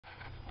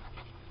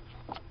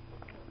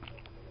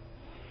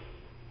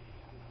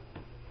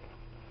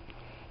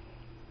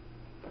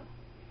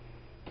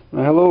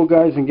Hello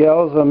guys and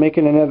gals, I'm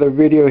making another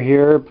video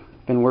here.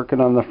 Been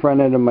working on the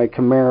front end of my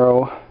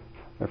Camaro,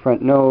 my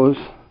front nose,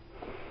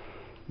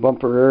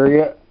 bumper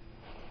area.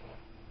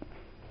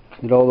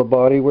 Did all the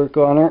body work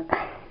on her.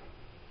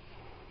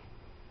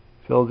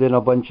 Filled in a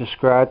bunch of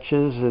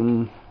scratches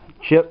and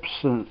chips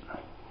and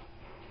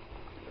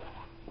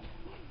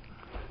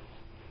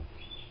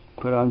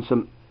put on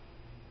some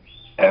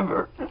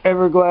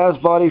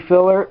Everglass body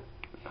filler.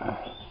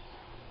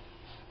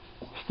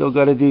 Still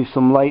got to do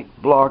some light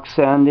block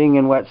sanding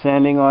and wet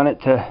sanding on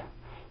it to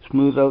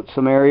smooth out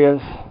some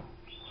areas.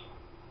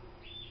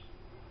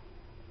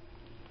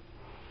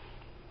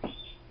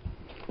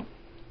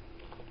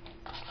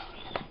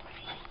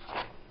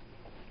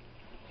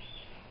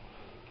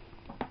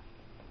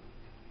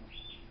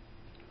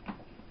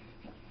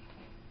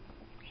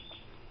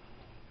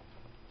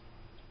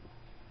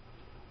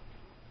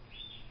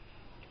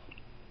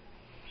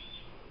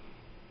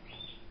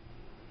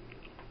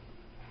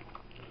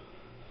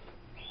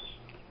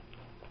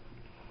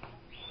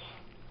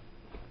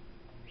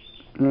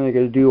 And I got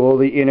to do all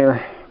the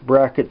inner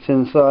brackets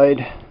inside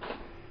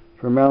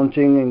for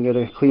mounting and got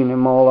to clean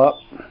them all up.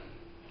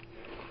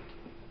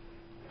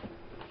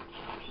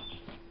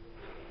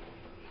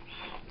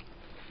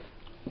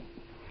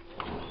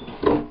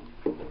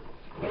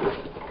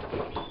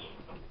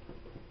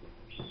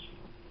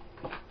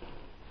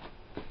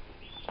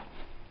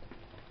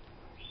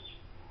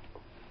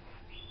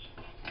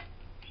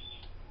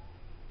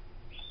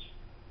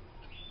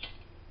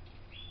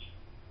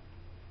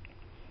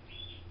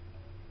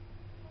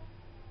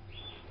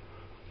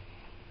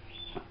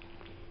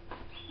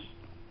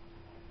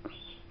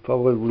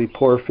 Probably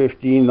pour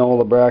 15 all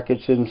the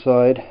brackets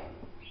inside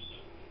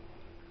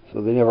so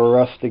they never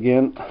rust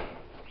again.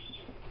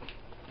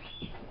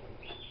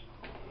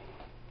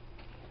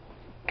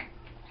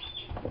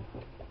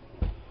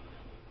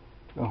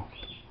 Oh.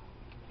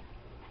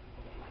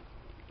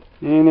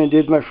 And I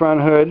did my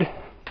front hood.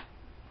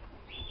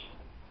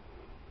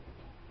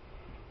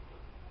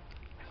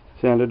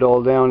 Sanded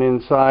all down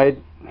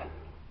inside.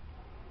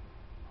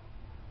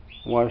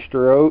 Washed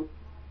her out.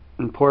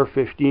 And pour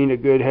 15 a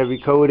good heavy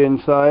coat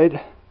inside.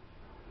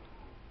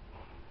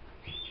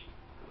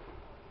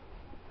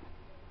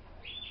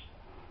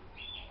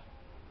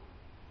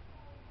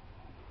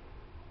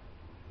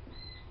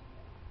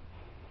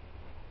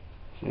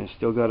 So I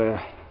still got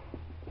a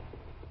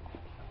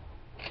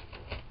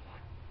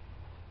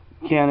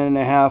can and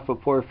a half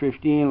of pour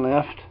 15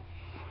 left.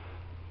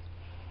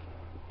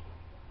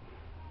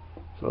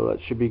 So that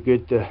should be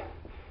good to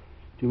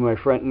do my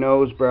front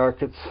nose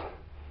brackets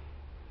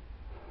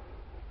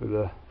for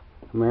the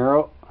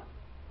Camaro.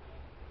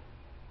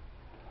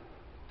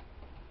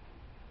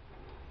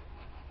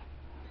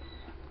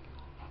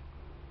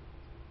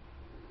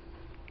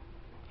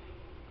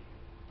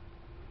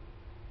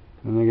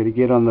 And I got to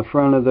get on the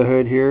front of the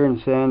hood here and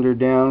sand her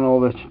down all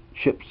the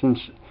chips and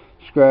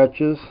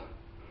scratches.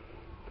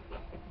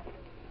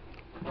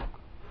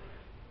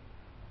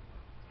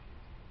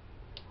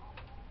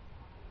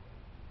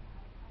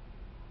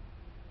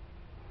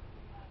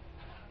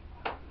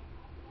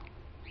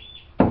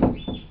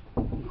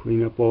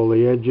 Clean up all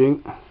the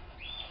edging.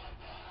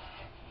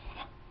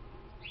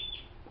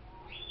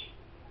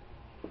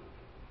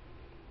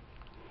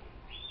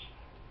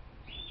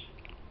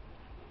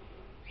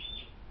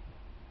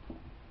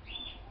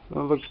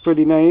 So it looks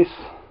pretty nice.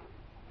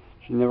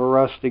 Should never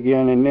rust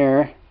again in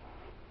there.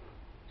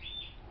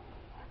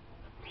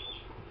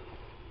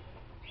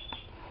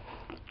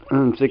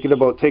 I'm thinking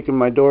about taking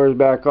my doors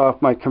back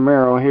off my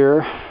Camaro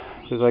here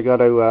because I got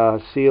to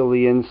seal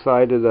the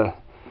inside of the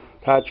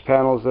patch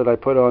panels that I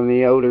put on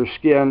the outer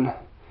skin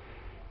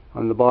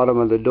on the bottom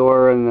of the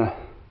door and the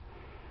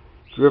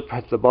grip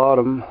at the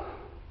bottom.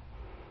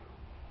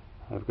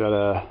 I've got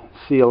to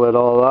seal it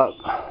all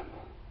up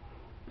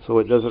so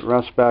it doesn't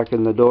rust back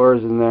in the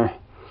doors and their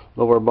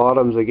lower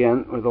bottoms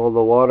again with all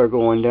the water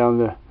going down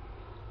the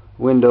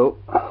window.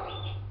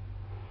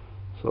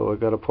 So I've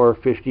got to pour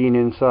 15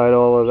 inside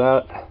all of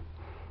that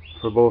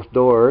for both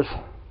doors.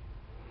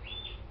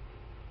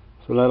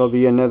 So that'll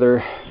be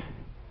another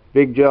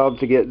big job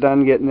to get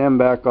done, getting them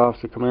back off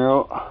the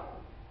Camaro.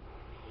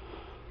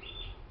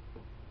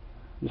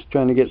 Just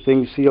trying to get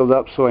things sealed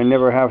up so I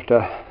never have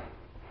to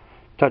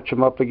touch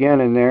them up again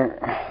in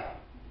there.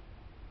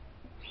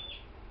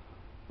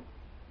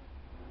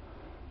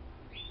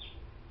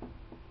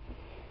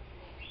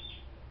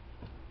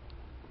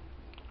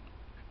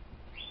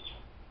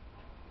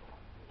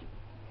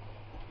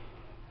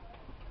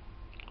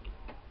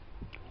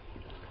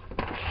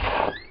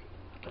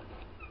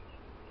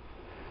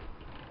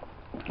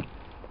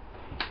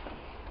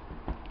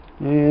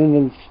 And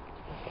then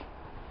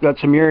got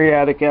some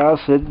uriatic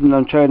acid, and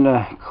I'm trying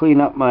to clean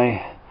up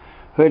my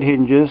hood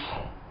hinges,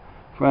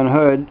 front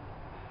hood,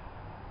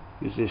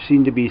 because they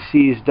seem to be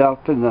seized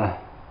up in the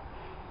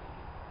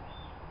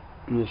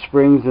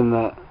springs, and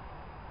the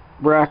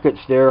brackets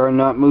there are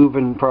not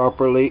moving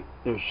properly.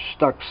 They're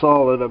stuck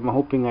solid. I'm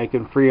hoping I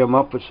can free them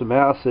up with some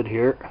acid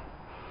here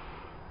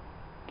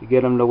to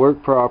get them to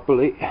work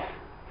properly.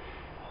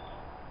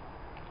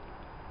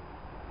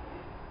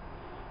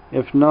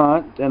 If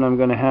not, then I'm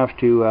going to have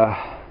to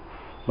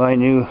buy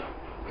new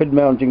hood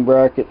mounting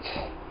brackets.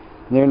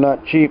 They're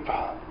not cheap.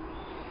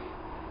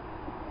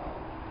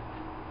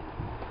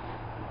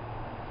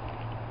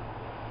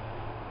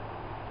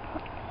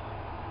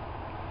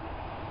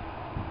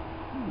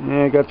 And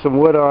I got some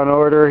wood on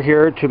order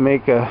here to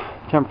make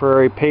a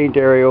temporary paint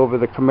area over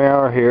the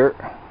Camaro here.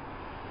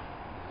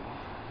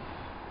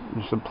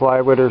 Some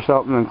plywood or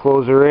something and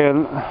close her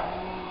in.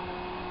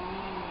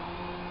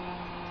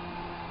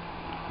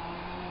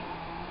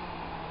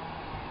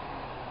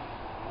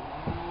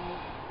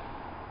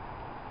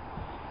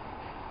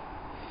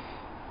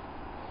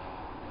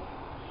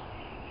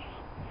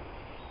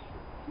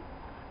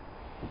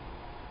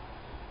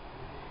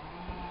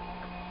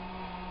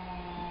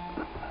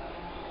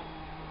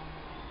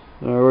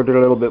 I ordered a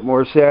little bit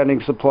more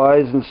sanding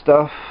supplies and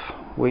stuff,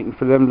 waiting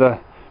for them to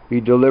be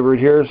delivered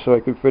here so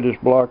I can finish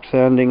block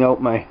sanding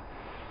out my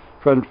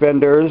front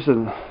fenders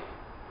and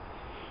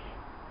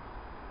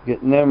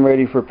getting them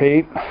ready for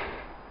paint.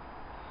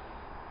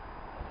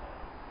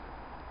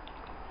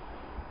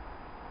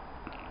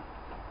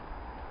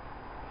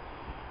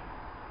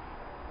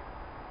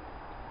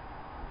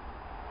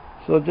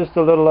 So just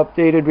a little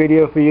updated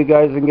video for you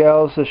guys and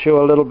gals to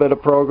show a little bit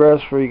of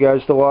progress for you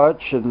guys to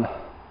watch, and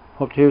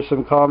hope to hear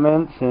some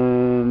comments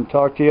and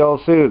talk to you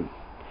all soon.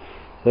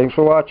 Thanks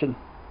for watching.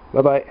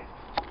 Bye bye.